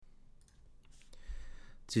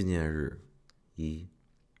纪念日一，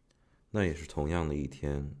那也是同样的一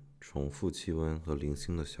天，重复气温和零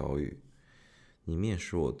星的小雨。你面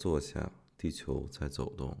使我坐下，地球在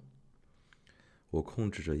走动。我控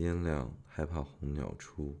制着烟量，害怕红鸟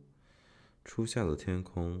初夏的天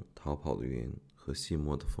空，逃跑的云和细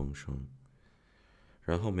末的风声。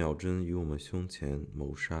然后秒针与我们胸前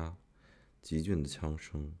谋杀，急峻的枪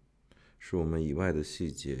声，是我们以外的细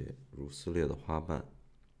节如撕裂的花瓣。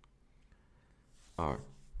二，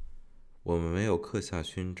我们没有刻下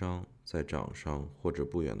勋章在掌上或者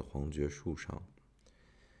不远的黄桷树上。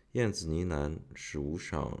燕子呢喃，使无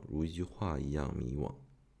赏如一句话一样迷惘，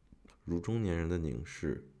如中年人的凝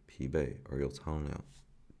视，疲惫而又苍凉。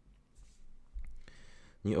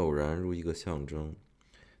你偶然如一个象征，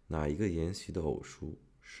哪一个沿袭的偶数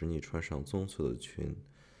使你穿上棕色的裙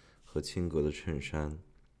和轻格的衬衫？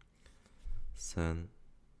三，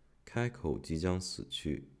开口即将死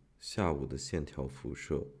去，下午的线条辐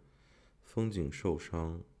射，风景受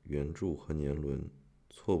伤，圆柱和年轮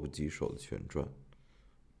措不及手的旋转。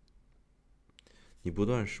你不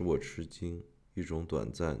断使我吃惊，一种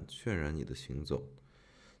短暂渲染你的行走。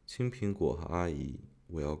青苹果和阿姨，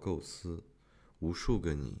我要构思无数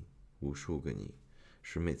个你，无数个你，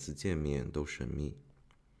使每次见面都神秘。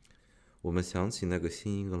我们想起那个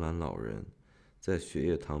新英格兰老人，在雪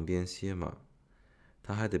夜塘边歇马，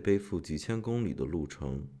他还得背负几千公里的路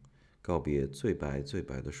程，告别最白最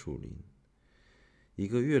白的树林。一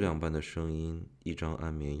个月亮般的声音，一张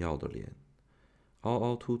安眠药的脸，凹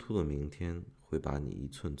凹凸凸的明天会把你一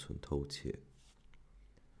寸寸偷窃。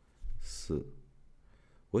四，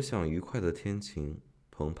我想愉快的天晴，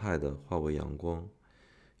澎湃的化为阳光，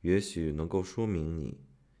也许能够说明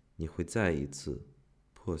你会再一次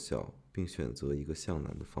破晓，并选择一个向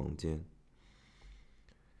南的房间，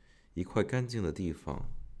一块干净的地方，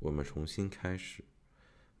我们重新开始，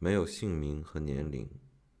没有姓名和年龄，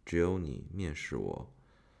只有你面试我，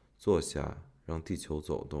坐下，让地球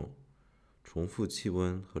走动，重复气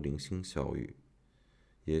温和零星小雨，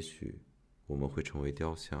也许我们会成为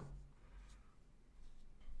雕像。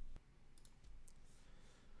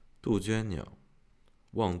杜鹃鸟，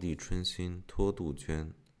望帝春心托杜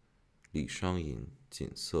鹃，李商隐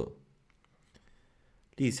锦瑟。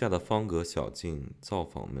立夏的方格小径，造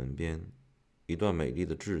访门边，一段美丽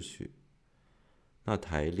的秩序。那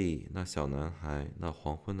台历，那小男孩，那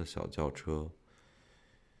黄昏的小轿车，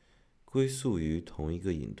归宿于同一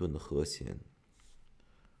个隐遁的和弦。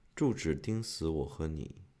住址钉死我和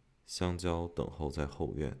你，相交等候在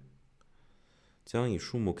后院。将以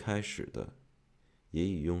树木开始的，也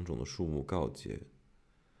以臃肿的树木告捷。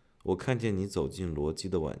我看见你走进逻辑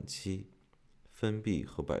的晚期，分壁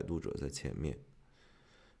和摆渡者在前面。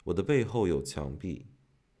我的背后有墙壁，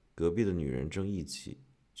隔壁的女人正忆起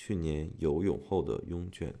去年游泳后的慵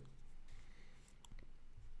倦。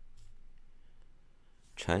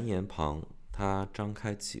谗言旁，它张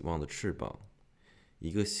开期望的翅膀，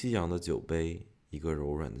一个夕阳的酒杯，一个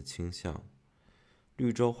柔软的倾向。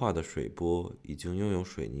绿洲化的水波已经拥有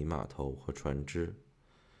水泥码头和船只。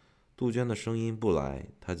杜鹃的声音不来，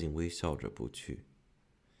它竟微笑着不去。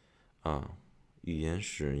啊，语言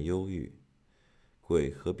使人忧郁。鬼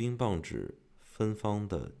和冰棒纸芬芳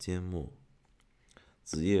的缄默。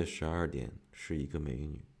子夜12点是一个美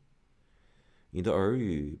女。你的耳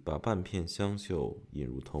语把半片香袖引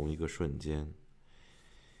入同一个瞬间。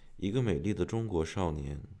一个美丽的中国少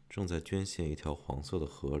年正在捐献一条黄色的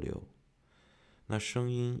河流。那声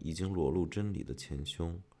音已经裸露真理的前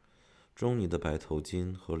胸，中尼的白头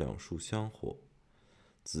巾和两束香火。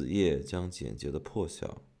子夜将简洁的破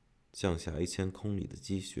晓降下1000公里的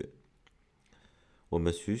积雪。我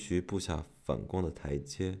们徐徐步下反光的台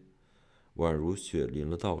阶，宛如雪淋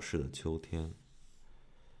了道士的秋天。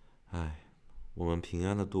我们平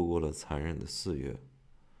安地度过了残忍的4月。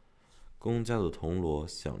公家的铜锣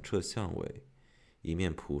响彻巷尾，一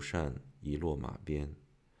面蒲扇，一落马鞭。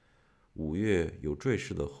5月有坠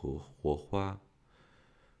饰的活花。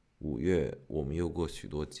5月我们又过许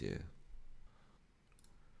多节。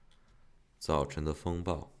早晨的风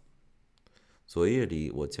暴。昨夜里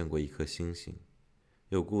我见过一颗星星，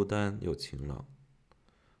又孤单又晴朗。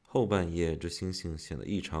后半夜这星星显得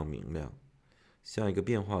异常明亮，像一个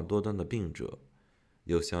变化多端的病者，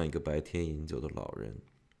又像一个白天饮酒的老人。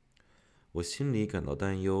我心里感到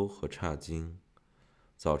担忧和诧惊。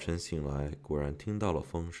早晨醒来，果然听到了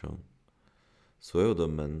风声，所有的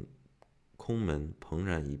空门蓬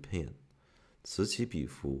然一片，此起彼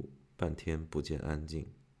伏，半天不见安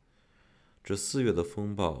静。这4月的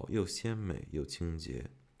风暴又鲜美又清洁，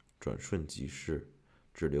转瞬即逝，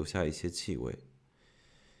只留下一些气味。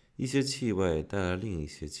一些气味带来另一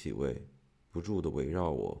些气味，不住地围绕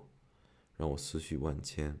我，让我思绪万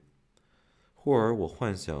千。忽而我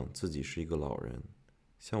幻想自己是一个老人，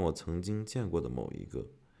像我曾经见过的某一个，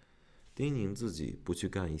叮咛自己不去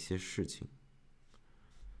干一些事情。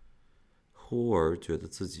忽而觉得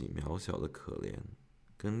自己渺小的可怜，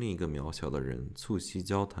跟另一个渺小的人促膝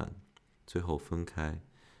交谈，最后分开，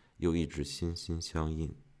又一直心心相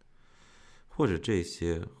印。或者这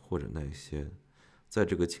些，或者那些，在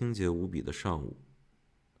这个清洁无比的上午，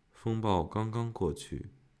风暴刚刚过去，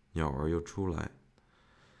鸟儿又出来。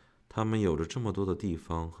它们有着这么多的地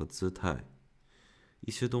方和姿态，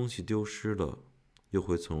一些东西丢失了，又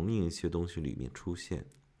会从另一些东西里面出现。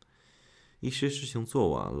一些事情做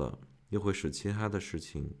完了，又会使其他的事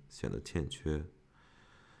情显得欠缺。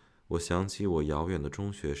我想起我遥远的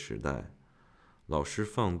中学时代，老师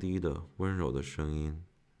放低的温柔的声音，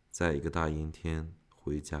在一个大阴天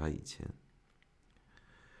回家以前。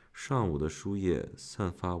上午的书页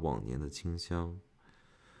散发往年的清香，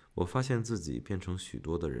我发现自己变成许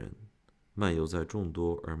多的人，漫游在众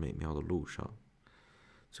多而美妙的路上，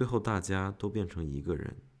最后大家都变成一个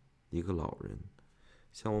人，一个老人，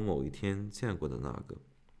像我某一天见过的那个，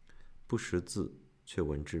不识字却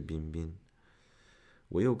文质彬彬。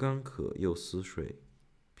我又干渴又思睡，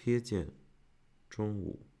瞥见中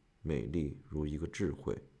午美丽如一个智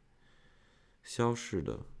慧。消逝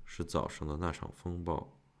的是早上的那场风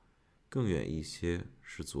暴，更远一些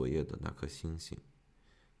是昨夜的那颗星星。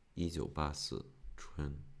1984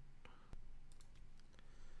春。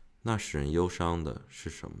那使人忧伤的是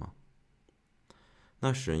什么？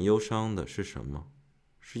那使人忧伤的是什么？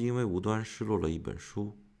是因为无端失落了一本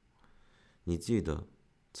书。你记得，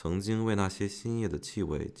曾经为那些新叶的气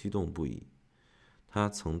味激动不已。它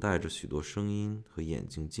曾带着许多声音和眼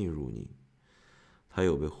睛进入你。它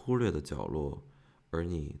有被忽略的角落，而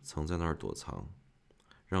你曾在那儿躲藏，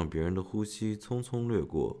让别人的呼吸匆匆掠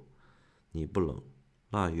过。你不冷，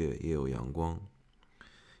腊月也有阳光。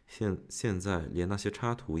现在连那些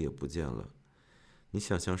插图也不见了。你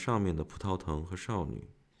想象上面的葡萄藤和少女，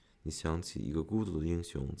你想起一个孤独的英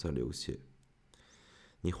雄在流血。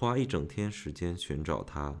你花一整天时间寻找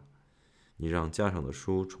它，你让架上的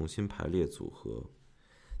书重新排列组合。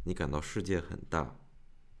你感到世界很大，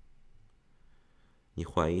你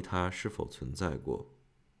怀疑它是否存在过。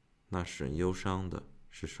那使人忧伤的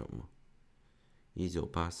是什么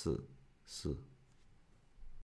？1984-4